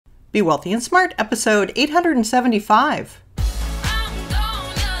Be Wealthy and Smart, episode 875.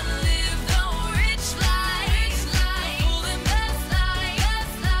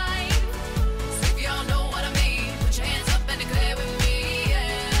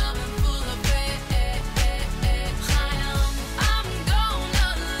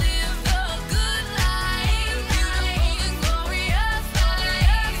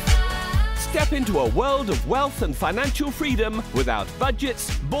 Step into a world of wealth and financial freedom without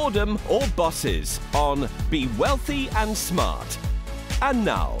budgets, boredom, or bosses on Be Wealthy and Smart. And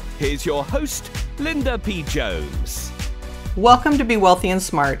now, here's your host, Linda P. Jones. Welcome to Be Wealthy and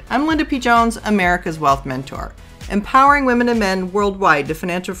Smart. I'm Linda P. Jones, America's Wealth Mentor, empowering women and men worldwide to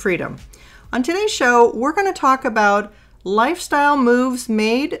financial freedom. On today's show, we're going to talk about lifestyle moves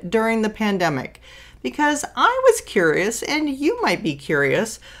made during the pandemic, because I was curious, and you might be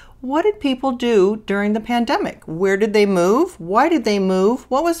curious. What did people do during the pandemic? Where did they move? Why did they move?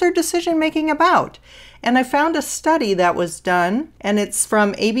 What was their decision making about? And I found a study that was done, and it's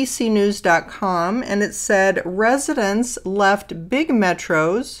from abcnews.com, and it said residents left big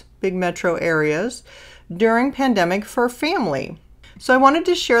metro areas during pandemic for family. So I wanted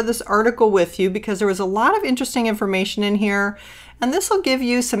to share this article with you because there was a lot of interesting information in here, and this will give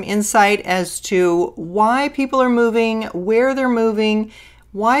you some insight as to why people are moving, where they're moving,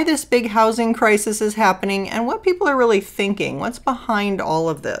 why this big housing crisis is happening, and what people are really thinking, what's behind all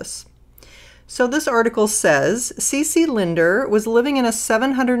of this. So this article says, C.C. Linder was living in a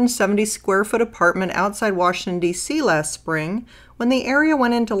 770 square foot apartment outside Washington, D.C. last spring when the area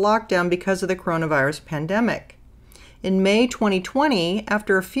went into lockdown because of the coronavirus pandemic. In May 2020,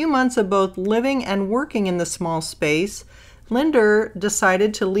 after a few months of both living and working in the small space, Linder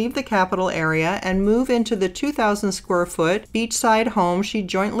decided to leave the capital area and move into the 2,000 square foot beachside home she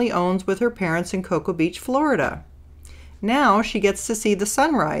jointly owns with her parents in Cocoa Beach, Florida. Now she gets to see the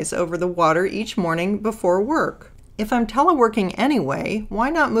sunrise over the water each morning before work. If I'm teleworking anyway, why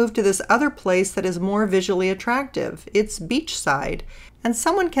not move to this other place that is more visually attractive? It's beachside, and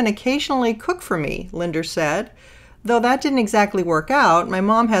someone can occasionally cook for me, Linder said. Though that didn't exactly work out, my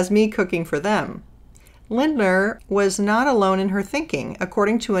mom has me cooking for them. Linder was not alone in her thinking.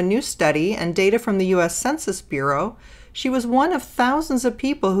 According to a new study and data from the U.S. Census Bureau, she was one of thousands of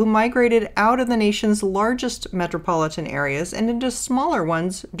people who migrated out of the nation's largest metropolitan areas and into smaller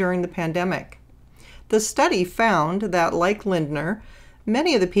ones during the pandemic. The study found that, like Linder,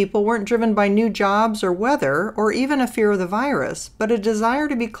 many of the people weren't driven by new jobs or weather or even a fear of the virus, but a desire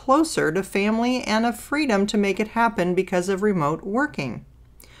to be closer to family and a freedom to make it happen because of remote working.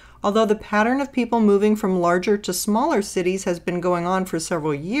 Although the pattern of people moving from larger to smaller cities has been going on for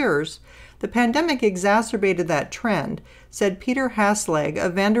several years, the pandemic exacerbated that trend, said Peter Hasleg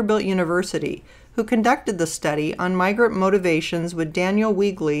of Vanderbilt University, who conducted the study on migrant motivations with Daniel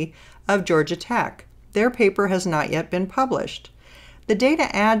Weegley of Georgia Tech. Their paper has not yet been published. The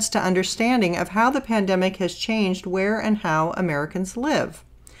data adds to understanding of how the pandemic has changed where and how Americans live.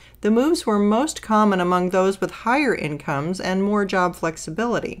 The moves were most common among those with higher incomes and more job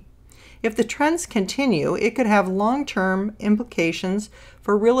flexibility. If the trends continue, it could have long-term implications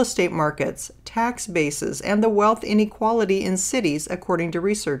for real estate markets, tax bases, and the wealth inequality in cities, according to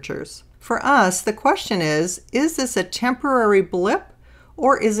researchers. For us, the question is this a temporary blip,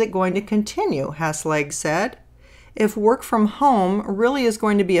 or is it going to continue, Hasleg said. If work from home really is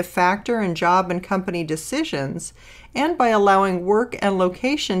going to be a factor in job and company decisions, and by allowing work and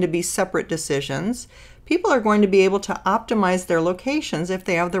location to be separate decisions, people are going to be able to optimize their locations if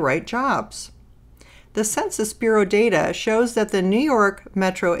they have the right jobs. The Census Bureau data shows that the New York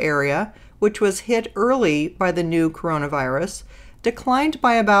metro area, which was hit early by the new coronavirus, declined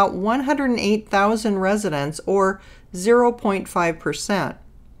by about 108,000 residents, or 0.5%.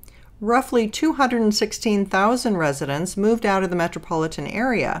 Roughly 216,000 residents moved out of the metropolitan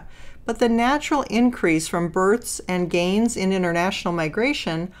area, but the natural increase from births and gains in international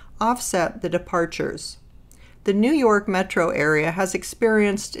migration offset the departures. The New York metro area has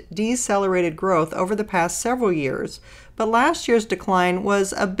experienced decelerated growth over the past several years, but last year's decline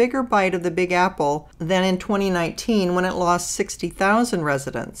was a bigger bite of the Big Apple than in 2019 when it lost 60,000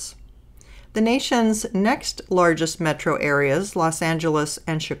 residents. The nation's next largest metro areas, Los Angeles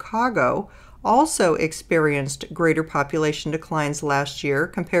and Chicago, also experienced greater population declines last year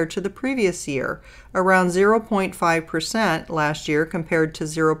compared to the previous year, around 0.5% last year compared to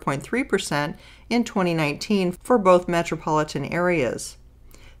 0.3% in 2019 for both metropolitan areas.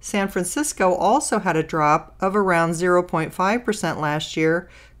 San Francisco also had a drop of around 0.5% last year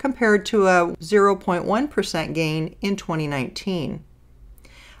compared to a 0.1% gain in 2019.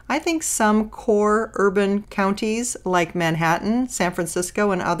 I think some core urban counties like Manhattan, San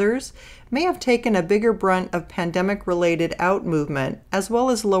Francisco, and others may have taken a bigger brunt of pandemic-related out movement, as well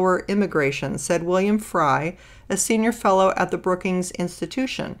as lower immigration, said William Fry, a senior fellow at the Brookings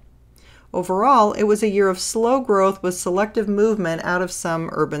Institution. Overall, it was a year of slow growth with selective movement out of some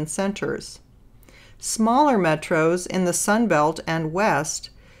urban centers. Smaller metros in the Sun Belt and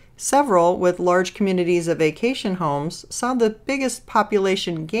West, several with large communities of vacation homes, saw the biggest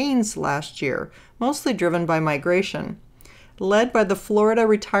population gains last year, mostly driven by migration. Led by the Florida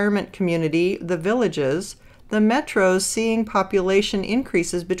retirement community, the Villages, the metros seeing population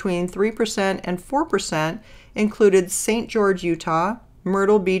increases between 3% and 4% included St. George, Utah,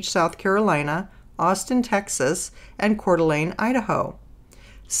 Myrtle Beach, South Carolina, Austin, Texas, and Coeur d'Alene, Idaho.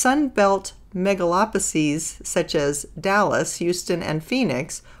 Sun Belt megalopolises such as Dallas, Houston, and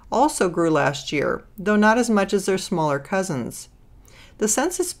Phoenix also grew last year, though not as much as their smaller cousins. The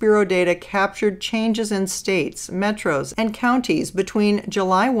Census Bureau data captured changes in states, metros, and counties between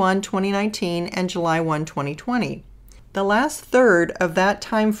July 1, 2019 and July 1, 2020. The last third of that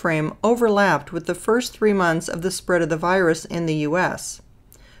time frame overlapped with the first 3 months of the spread of the virus in the U.S.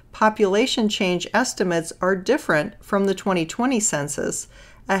 Population change estimates are different from the 2020 census,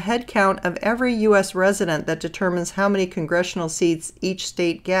 a head count of every U.S. resident that determines how many congressional seats each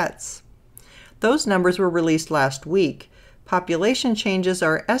state gets. Those numbers were released last week. Population changes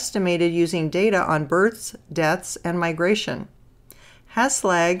are estimated using data on births, deaths, and migration.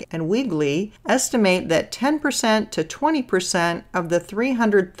 Haslag and Wegley estimate that 10% to 20% of the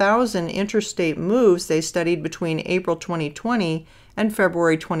 300,000 interstate moves they studied between April 2020 and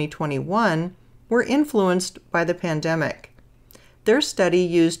February 2021 were influenced by the pandemic. Their study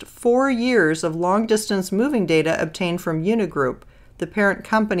used 4 years of long-distance moving data obtained from Unigroup, the parent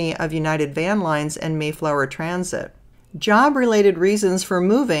company of United Van Lines and Mayflower Transit. Job-related reasons for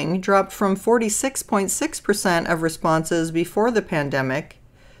moving dropped from 46.6% of responses before the pandemic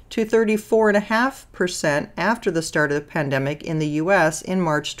to 34.5% after the start of the pandemic in the U.S. in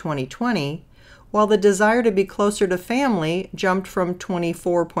March 2020, while the desire to be closer to family jumped from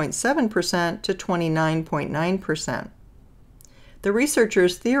 24.7% to 29.9%. The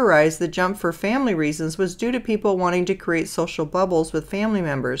researchers theorized the jump for family reasons was due to people wanting to create social bubbles with family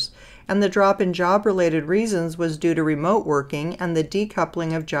members, and the drop in job-related reasons was due to remote working and the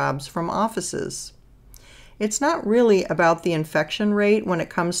decoupling of jobs from offices. It's not really about the infection rate when it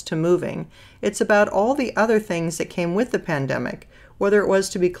comes to moving. It's about all the other things that came with the pandemic, whether it was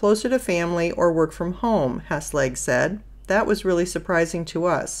to be closer to family or work from home, Haslag said. That was really surprising to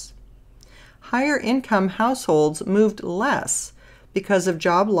us. Higher income households moved less because of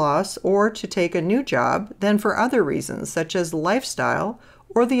job loss or to take a new job than for other reasons, such as lifestyle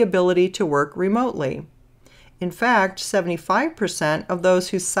or the ability to work remotely. In fact, 75% of those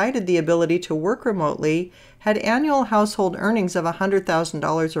who cited the ability to work remotely had annual household earnings of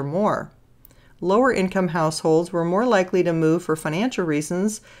 $100,000 or more. Lower income households were more likely to move for financial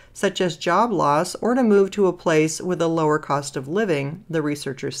reasons, such as job loss or to move to a place with a lower cost of living, the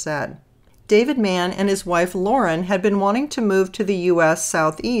researchers said. David Mann and his wife Lauren had been wanting to move to the U.S.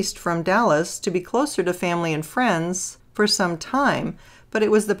 Southeast from Dallas to be closer to family and friends for some time, but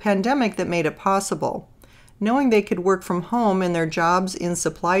it was the pandemic that made it possible. Knowing they could work from home in their jobs in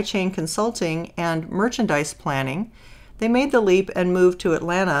supply chain consulting and merchandise planning, they made the leap and moved to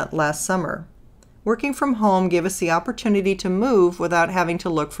Atlanta last summer. Working from home gave us the opportunity to move without having to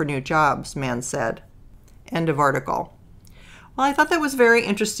look for new jobs, Mann said. End of article. Well, I thought that was very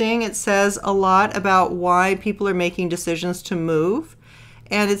interesting. It says a lot about why people are making decisions to move.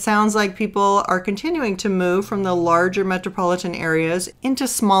 And it sounds like people are continuing to move from the larger metropolitan areas into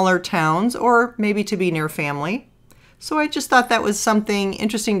smaller towns or maybe to be near family. So I just thought that was something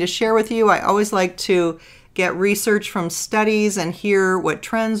interesting to share with you. I always like to get research from studies and hear what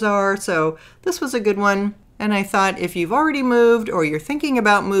trends are. So this was a good one. And I thought if you've already moved or you're thinking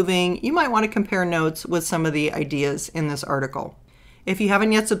about moving, you might want to compare notes with some of the ideas in this article. If you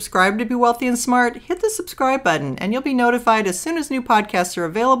haven't yet subscribed to Be Wealthy and Smart, hit the subscribe button and you'll be notified as soon as new podcasts are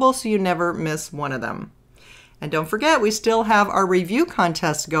available so you never miss one of them. And don't forget, we still have our review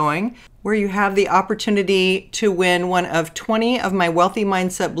contest going where you have the opportunity to win one of 20 of my Wealthy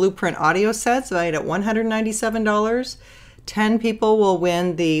Mindset Blueprint audio sets valued at $197. 10 people will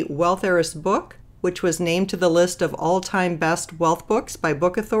win the Wealth Heiress book, which was named to the list of all-time best wealth books by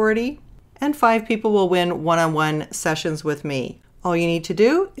Book Authority. And 5 people will win one-on-one sessions with me. All you need to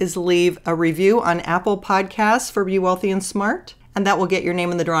do is leave a review on Apple Podcasts for Be Wealthy and Smart, and that will get your name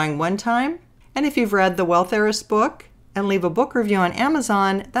in the drawing one time. And if you've read the Wealth Heiress book and leave a book review on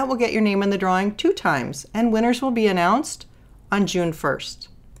Amazon, that will get your name in the drawing 2 times, and winners will be announced on June 1st.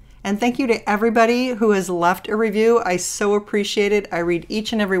 And thank you to everybody who has left a review. I so appreciate it. I read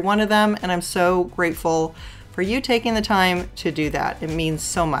each and every one of them, and I'm so grateful for you taking the time to do that. It means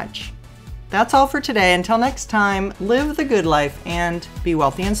so much. That's all for today. Until next time, live the good life and be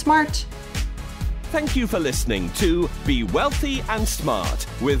wealthy and smart. Thank you for listening to Be Wealthy and Smart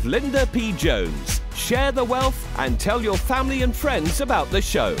with Linda P. Jones. Share the wealth and tell your family and friends about the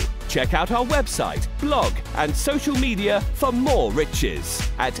show. Check out our website, blog, and social media for more riches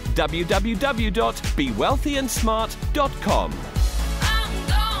at www.bewealthyandsmart.com.